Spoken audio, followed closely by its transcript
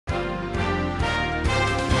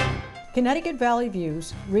Connecticut Valley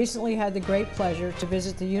Views recently had the great pleasure to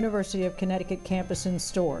visit the University of Connecticut campus in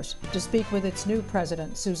Storrs to speak with its new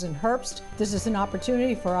president, Susan Herbst. This is an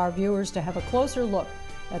opportunity for our viewers to have a closer look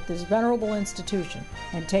at this venerable institution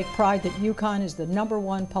and take pride that Uconn is the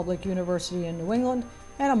 #1 public university in New England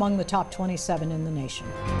and among the top 27 in the nation.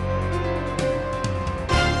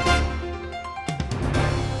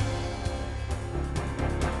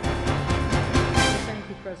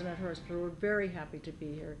 President Herbst, we're very happy to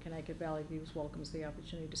be here. Connecticut Valley Views welcomes the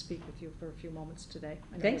opportunity to speak with you for a few moments today.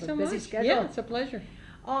 Thanks so much. Yeah, it's a pleasure.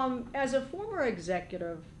 As a former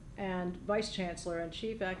executive and vice chancellor and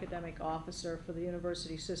chief academic officer for the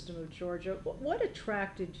University System of Georgia, what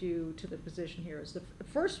attracted you to the position here as the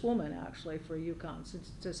first woman actually for Uconn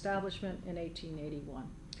since its establishment in 1881?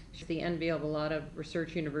 She's the envy of a lot of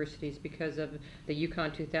research universities because of the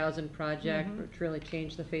Uconn 2000 project, which really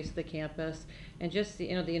changed the face of the campus, and just the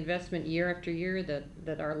investment year after year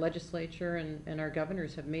that our legislature and our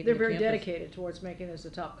governors have made. They're very dedicated towards making this a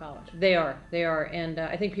top college. They are, and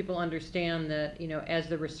I think people understand that as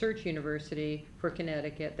the research university for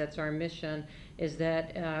Connecticut, that's our mission. Is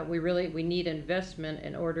that we need investment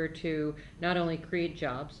in order to not only create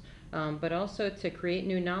jobs, but also to create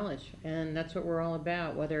new knowledge, and that's what we're all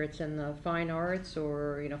about, whether it's in the fine arts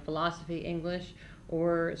or philosophy, English,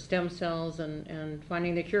 or stem cells and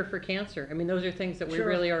finding the cure for cancer. I mean, those are things that we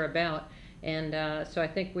really are about, and so I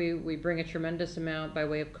think we bring a tremendous amount by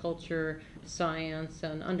way of culture, science,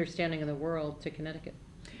 and understanding of the world to Connecticut.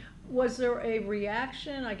 Was there a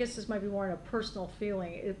reaction? I guess this might be more in a personal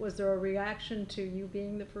feeling. Was there a reaction to you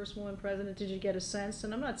being the first woman president? Did you get a sense?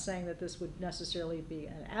 And I'm not saying that this would necessarily be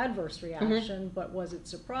an adverse reaction, but was it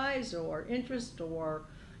surprise or interest or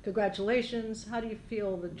congratulations? How do you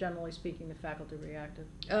feel that, generally speaking, the faculty reacted?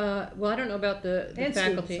 Well, I don't know about the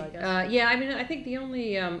faculty. Students, I guess. Yeah, I mean, I think the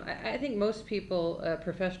only, I think most people,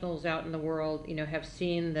 professionals out in the world, have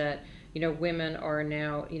seen that women are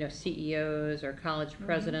now, CEOs or college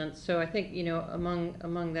presidents. So I think,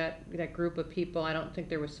 among that group of people, I don't think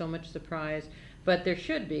there was so much surprise, but there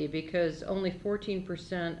should be, because only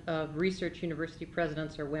 14% of research university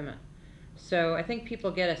presidents are women. So I think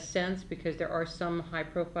people get a sense, because there are some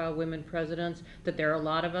high-profile women presidents, that there are a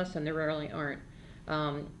lot of us, and there rarely aren't.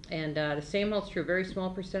 The same holds true. A very small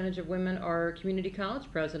percentage of women are community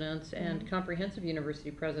college presidents and comprehensive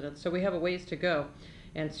university presidents. So we have a ways to go.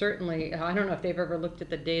 And certainly, I don't know if they've ever looked at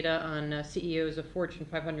the data on CEOs of Fortune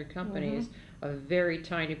 500 companies. A very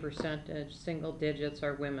tiny percentage, single digits,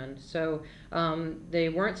 are women. So they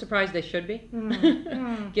weren't surprised. They should be,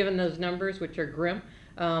 given those numbers, which are grim.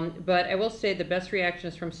 But I will say the best reaction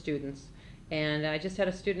is from students. And I just had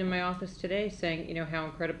a student in my office today saying, how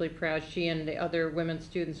incredibly proud she and the other women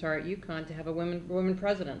students are at Uconn to have a woman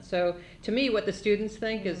president. So to me, what the students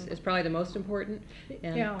think is probably the most important.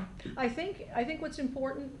 And yeah, I think what's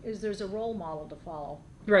important is there's a role model to follow.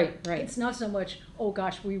 Right. It's not so much, oh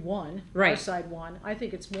gosh, we won, our side won. I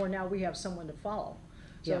think it's more now we have someone to follow.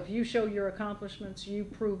 So if you show your accomplishments, you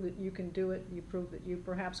prove that you can do it, you prove that you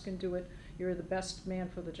perhaps can do it, you're the best man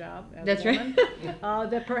for the job as a woman,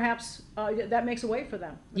 that perhaps that makes a way for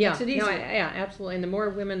them. It makes it easier. Yeah, absolutely. And the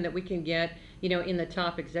more women that we can get, in the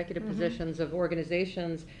top executive positions of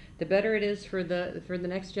organizations, the better it is for the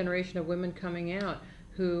next generation of women coming out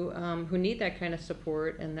who need that kind of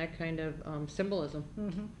support and that kind of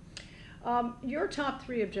symbolism. Your top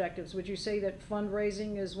 3 objectives, would you say that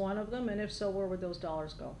fundraising is one of them? And if so, where would those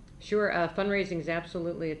dollars go? Sure, fundraising is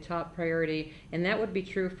absolutely a top priority, and that would be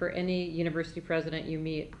true for any university president you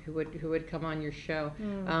meet who would come on your show.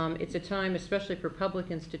 It's a time, especially for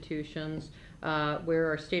public institutions, where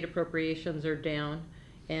our state appropriations are down,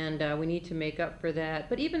 and we need to make up for that.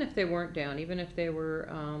 But even if they weren't down, even if they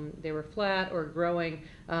were flat or growing,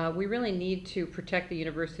 we really need to protect the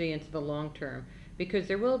university into the long term, because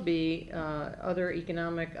there will be other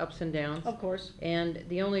economic ups and downs. Of course. And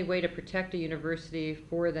the only way to protect a university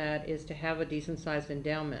for that is to have a decent-sized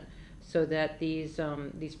endowment, so that these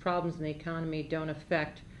problems in the economy don't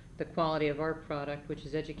affect the quality of our product, which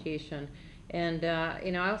is education. And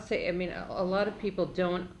I'll say, a lot of people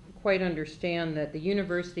don't quite understand that the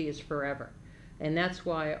university is forever. And that's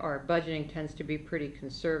why our budgeting tends to be pretty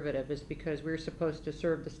conservative, is because we're supposed to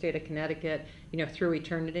serve the state of Connecticut, through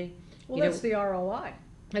eternity. Well, that's the ROI.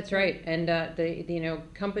 That's right. And the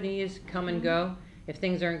companies come and go. If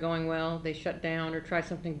things aren't going well, they shut down or try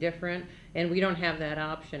something different, and we don't have that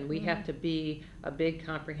option. We have to be a big,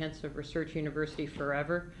 comprehensive research university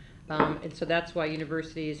forever. And so that's why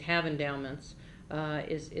universities have endowments.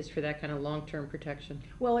 is for that kind of long-term protection.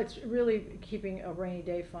 Well, it's really keeping a rainy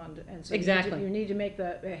day fund, and so Exactly. you need to make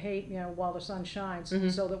the hay, while the sun shines,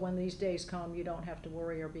 Mhm. so that when these days come, you don't have to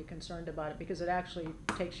worry or be concerned about it, because it actually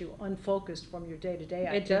takes you unfocused from your day-to-day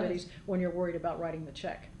It does. activities when you're worried about writing the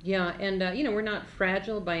check. Yeah, and we're not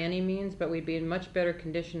fragile by any means, but we'd be in much better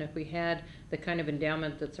condition if we had the kind of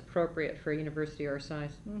endowment that's appropriate for a university our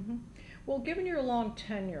size. Mm-hmm. Well, given your long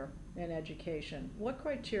tenure in education, what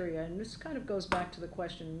criteria, and this kind of goes back to the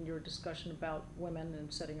question in your discussion about women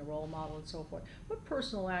and setting a role model and so forth, what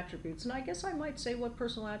personal attributes, and I guess I might say what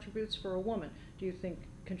personal attributes for a woman do you think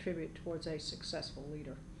contribute towards a successful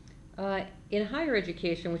leader? In higher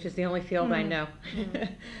education, which is the only field I know,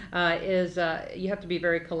 you have to be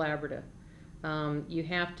very collaborative. You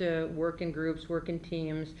have to work in groups, work in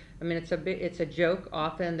teams. I mean, it's a joke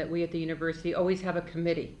often that we at the university always have a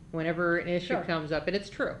committee whenever an issue Sure. comes up, and it's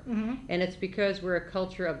true. Mm-hmm. And it's because we're a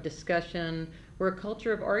culture of discussion, we're a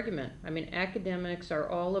culture of argument. I mean, academics are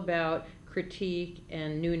all about critique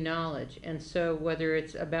and new knowledge, and so whether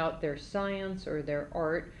it's about their science or their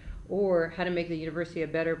art or how to make the university a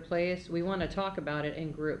better place, we want to talk about it in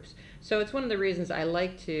groups. So it's one of the reasons I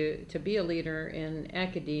like to be a leader in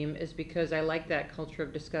academe, is because I like that culture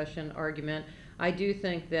of discussion, argument. I do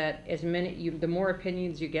think that the more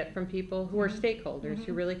opinions you get from people who are stakeholders,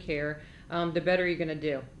 who really care, the better you're going to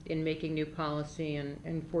do in making new policy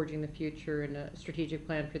and forging the future and a strategic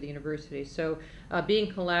plan for the university. So being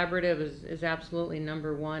collaborative is absolutely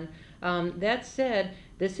number one. That said,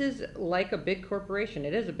 this is like a big corporation.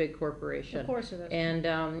 It is a big corporation. Of course it is.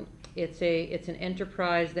 And it's an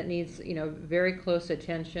enterprise that needs very close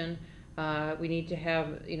attention. We need to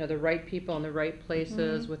have the right people in the right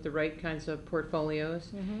places with the right kinds of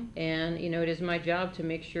portfolios. And it is my job to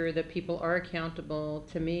make sure that people are accountable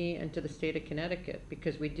to me and to the state of Connecticut,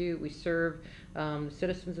 because we serve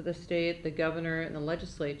citizens of the state, the governor, and the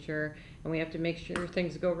legislature, and we have to make sure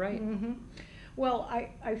things go right. Well,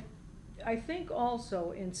 I think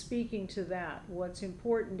also in speaking to that, what's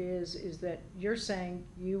important is that you're saying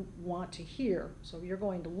you want to hear, so you're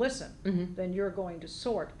going to listen, then you're going to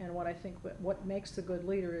sort. And what I think what makes the good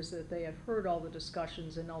leader is that they have heard all the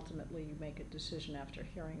discussions, and ultimately you make a decision after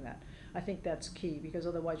hearing that. I think that's key, because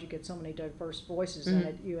otherwise you get so many diverse voices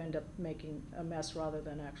and you end up making a mess rather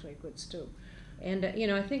than actually a good stew. And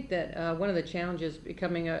I think that one of the challenges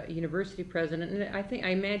becoming a university president, and I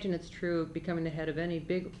imagine it's true of becoming the head of any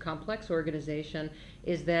big complex organization,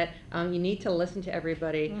 is that you need to listen to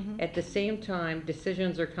everybody. At the same time,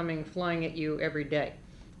 decisions are coming flying at you every day.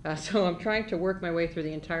 So I'm trying to work my way through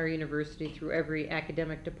the entire university, through every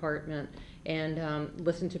academic department, and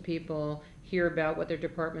listen to people, hear about what their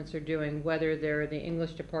departments are doing, whether they're the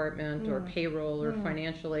English department or payroll or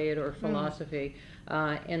financial aid or philosophy.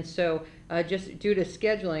 And so just due to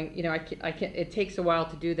scheduling, I can't, it takes a while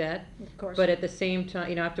to do that. Of course. But at the same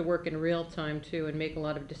time, I have to work in real time too and make a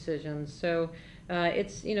lot of decisions. So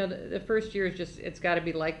it's, the first year is just, it's got to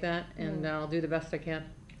be like that, and I'll do the best I can.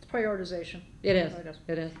 It's prioritization. It is.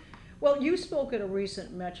 It is. Well, you spoke at a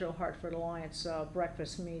recent Metro Hartford Alliance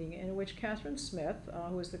breakfast meeting in which Catherine Smith,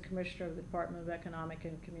 who is the Commissioner of the Department of Economic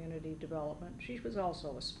and Community Development, she was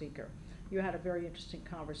also a speaker. You had a very interesting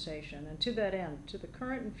conversation, and to that end, to the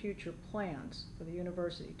current and future plans for the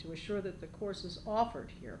university to assure that the courses offered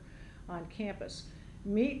here on campus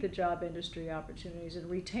meet the job industry opportunities and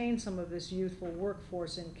retain some of this youthful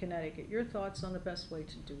workforce in Connecticut. Your thoughts on the best way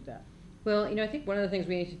to do that? Well, I think one of the things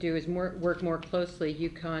we need to do is work more closely,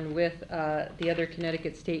 Uconn, with the other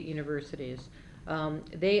Connecticut state universities.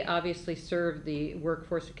 They obviously serve the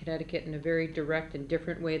workforce of Connecticut in a very direct and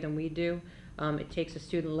different way than we do. It takes a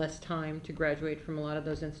student less time to graduate from a lot of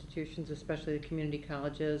those institutions, especially the community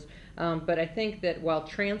colleges. But I think that while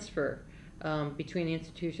transfer between the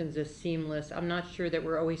institutions is seamless, I'm not sure that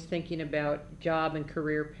we're always thinking about job and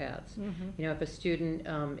career paths. If a student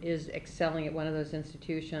is excelling at one of those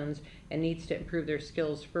institutions and needs to improve their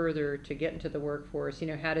skills further to get into the workforce,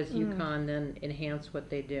 how does Uconn then enhance what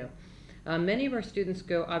they do? Many of our students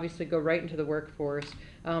obviously go right into the workforce.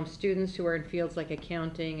 Students who are in fields like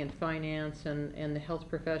accounting and finance and the health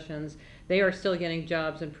professions, they are still getting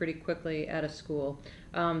jobs and pretty quickly out of school.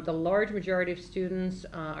 The large majority of students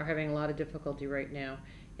are having a lot of difficulty right now.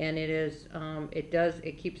 And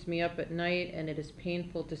it keeps me up at night, and it is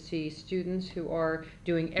painful to see students who are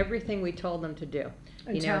doing everything we told them to do.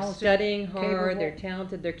 And talented, studying hard, capable. they're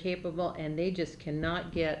talented, they're capable, and they just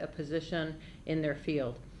cannot get a position in their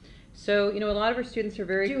field. So, a lot of our students are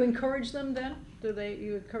very... Do you encourage them then?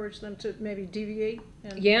 You encourage them to maybe deviate?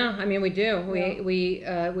 Yeah, we do.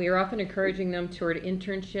 Yeah. We are often encouraging them toward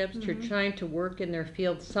internships, to trying to work in their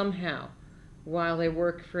field somehow. while they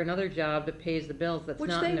work for another job that pays the bills that's Which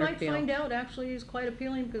not they in their might field. find out actually is quite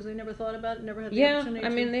appealing because they never thought about it, never had the Yeah, opportunity I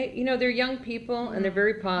to. mean, they're young people and they're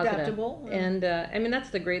very positive. Adaptable. And I mean,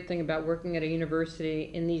 that's the great thing about working at a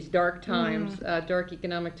university in these dark times, dark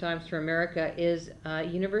economic times for America, is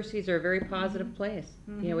universities are a very positive place.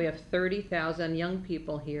 You know, we have 30,000 young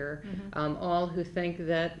people here, all who think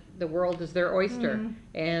that the world is their oyster,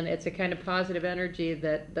 and it's a kind of positive energy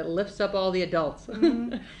that lifts up all the adults.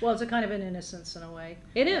 Well, it's a kind of an innocence in a way.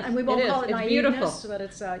 It is. And we won't call it It's naiveness, beautiful. but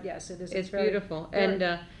it's yes, it is. It's very, beautiful. very-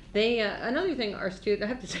 And they another thing, I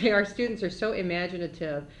have to say, our students are so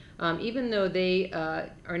imaginative. Even though they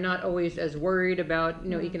are not always as worried about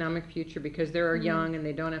economic future because they're young and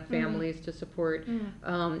they don't have families to support,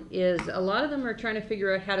 is a lot of them are trying to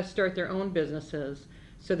figure out how to start their own businesses,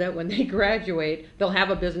 so that when they graduate, they'll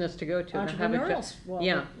have a business to go to. They'll have a Entrepreneurial, well,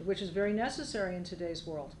 yeah. which is very necessary in today's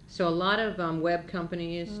world. So a lot of web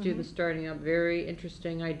companies, students starting up very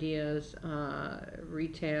interesting ideas,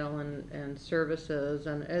 retail and services,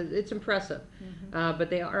 and it's impressive.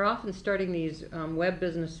 But they are often starting these web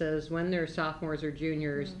businesses when they're sophomores or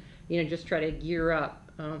juniors, just try to gear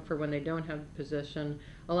up for when they don't have a position.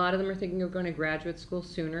 A lot of them are thinking of going to graduate school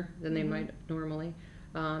sooner than they might normally.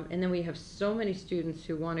 And then we have so many students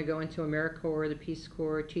who want to go into AmeriCorps, the Peace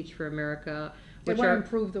Corps, Teach for America. They want to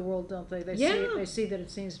improve the world, don't they? They Yeah. they see that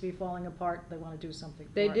it seems to be falling apart. They want to do something.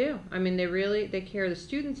 They for it. do. I mean, they care. The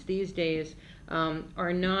students these days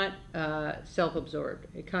are not self-absorbed,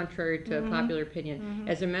 contrary to popular opinion.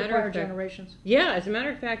 As a The matter prior of fact, generations. yeah, as a matter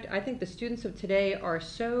of fact, I think the students of today are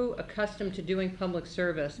so accustomed to doing public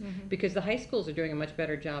service because the high schools are doing a much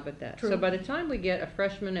better job at that. True. So by the time we get a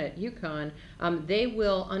freshman at Uconn, they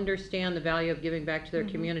will understand the value of giving back to their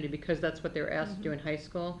community because that's what they were asked to do in high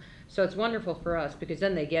school. So it's wonderful for us because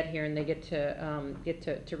then they get here and they get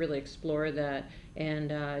to really explore that and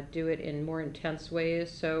do it in more intense ways.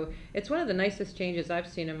 So it's one of the nicest changes I've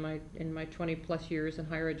seen in my 20 plus years in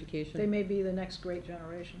higher education. They may be the next great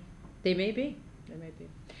generation. They may be. They may be.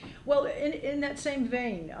 Well, in that same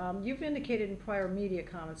vein, you've indicated in prior media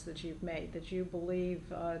comments that you've made that you believe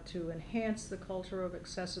to enhance the culture of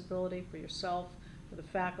accessibility for yourself, for the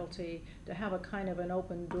faculty, to have a kind of an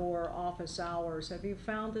open door office hours. Have you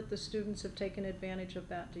found that the students have taken advantage of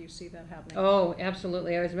that? Do you see that happening? Oh,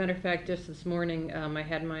 absolutely. As a matter of fact, just this morning I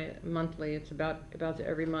had my monthly, it's about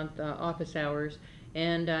every month, office hours.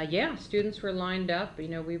 And yeah, students were lined up. We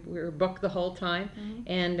were booked the whole time,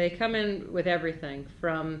 and they come in with everything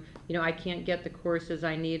from I can't get the courses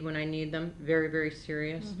I need when I need them, very very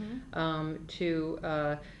serious,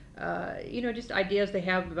 to just ideas they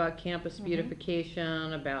have about campus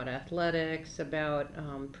beautification, about athletics, about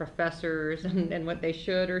professors and what they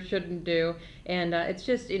should or shouldn't do, and it's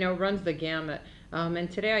just runs the gamut.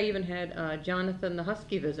 And today I even had Jonathan the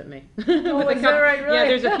Husky visit me. Oh, is that right? Really? Yeah,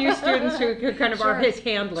 there's a few students who kind of Sure. are his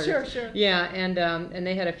handlers. Sure, sure. Yeah, and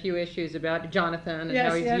they had a few issues about Jonathan and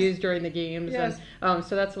how he's used during the games. Yes. And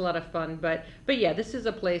so that's a lot of fun. But yeah, this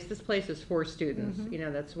place is for students.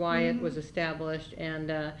 That's why it was established,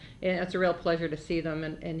 and it's a real pleasure to see them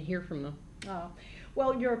and hear from them. Oh.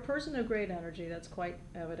 Well, you're a person of great energy, that's quite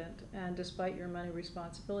evident, and despite your many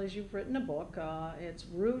responsibilities, you've written a book. It's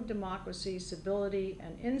Rude Democracy, Civility,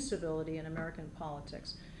 and Incivility in American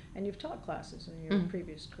Politics. And you've taught classes in your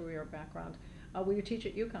previous career background. Will you teach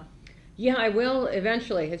at Uconn? Yeah, I will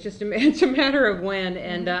eventually. It's a matter of when,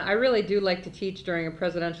 and I really do like to teach during a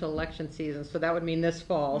presidential election season, so that would mean this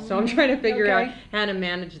fall. So I'm trying to figure out how to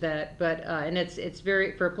manage that. But and it's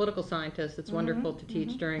very, for a political scientist, it's wonderful to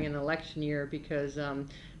teach during an election year because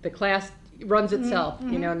the class runs itself,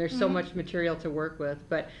 and there's so much material to work with.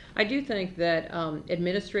 But I do think that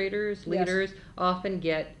administrators, leaders often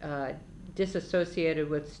get disassociated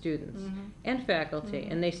with students and faculty,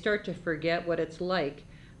 and they start to forget what it's like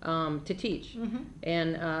to teach,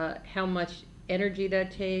 and how much energy that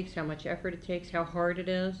takes, how much effort it takes, how hard it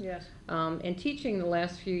is. Yes. And teaching the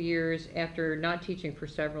last few years, after not teaching for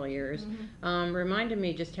several years, reminded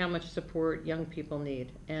me just how much support young people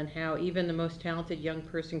need, and how even the most talented young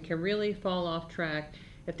person can really fall off track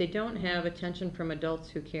if they don't have attention from adults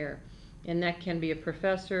who care. And that can be a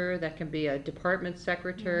professor, that can be a department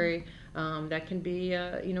secretary, that can be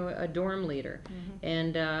a dorm leader.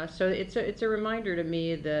 And so it's a reminder to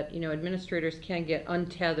me that administrators can get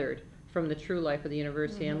untethered from the true life of the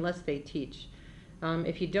university unless they teach.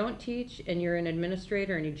 If you don't teach and you're an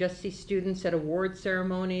administrator and you just see students at award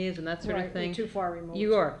ceremonies and that sort of thing, You're too far removed.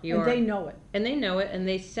 You are. And they know it. And they know it, and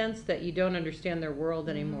they sense that you don't understand their world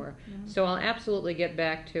anymore. So I'll absolutely get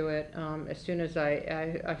back to it as soon as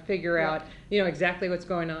I figure out exactly what's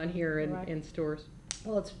going on here in Storrs.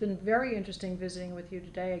 Well, it's been very interesting visiting with you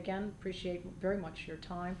today. Again, appreciate very much your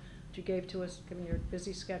time that you gave to us, given your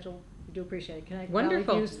busy schedule. We do appreciate it. Connecticut Valley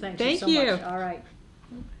Wonderful. Views, thank you Thank so you. much. All right.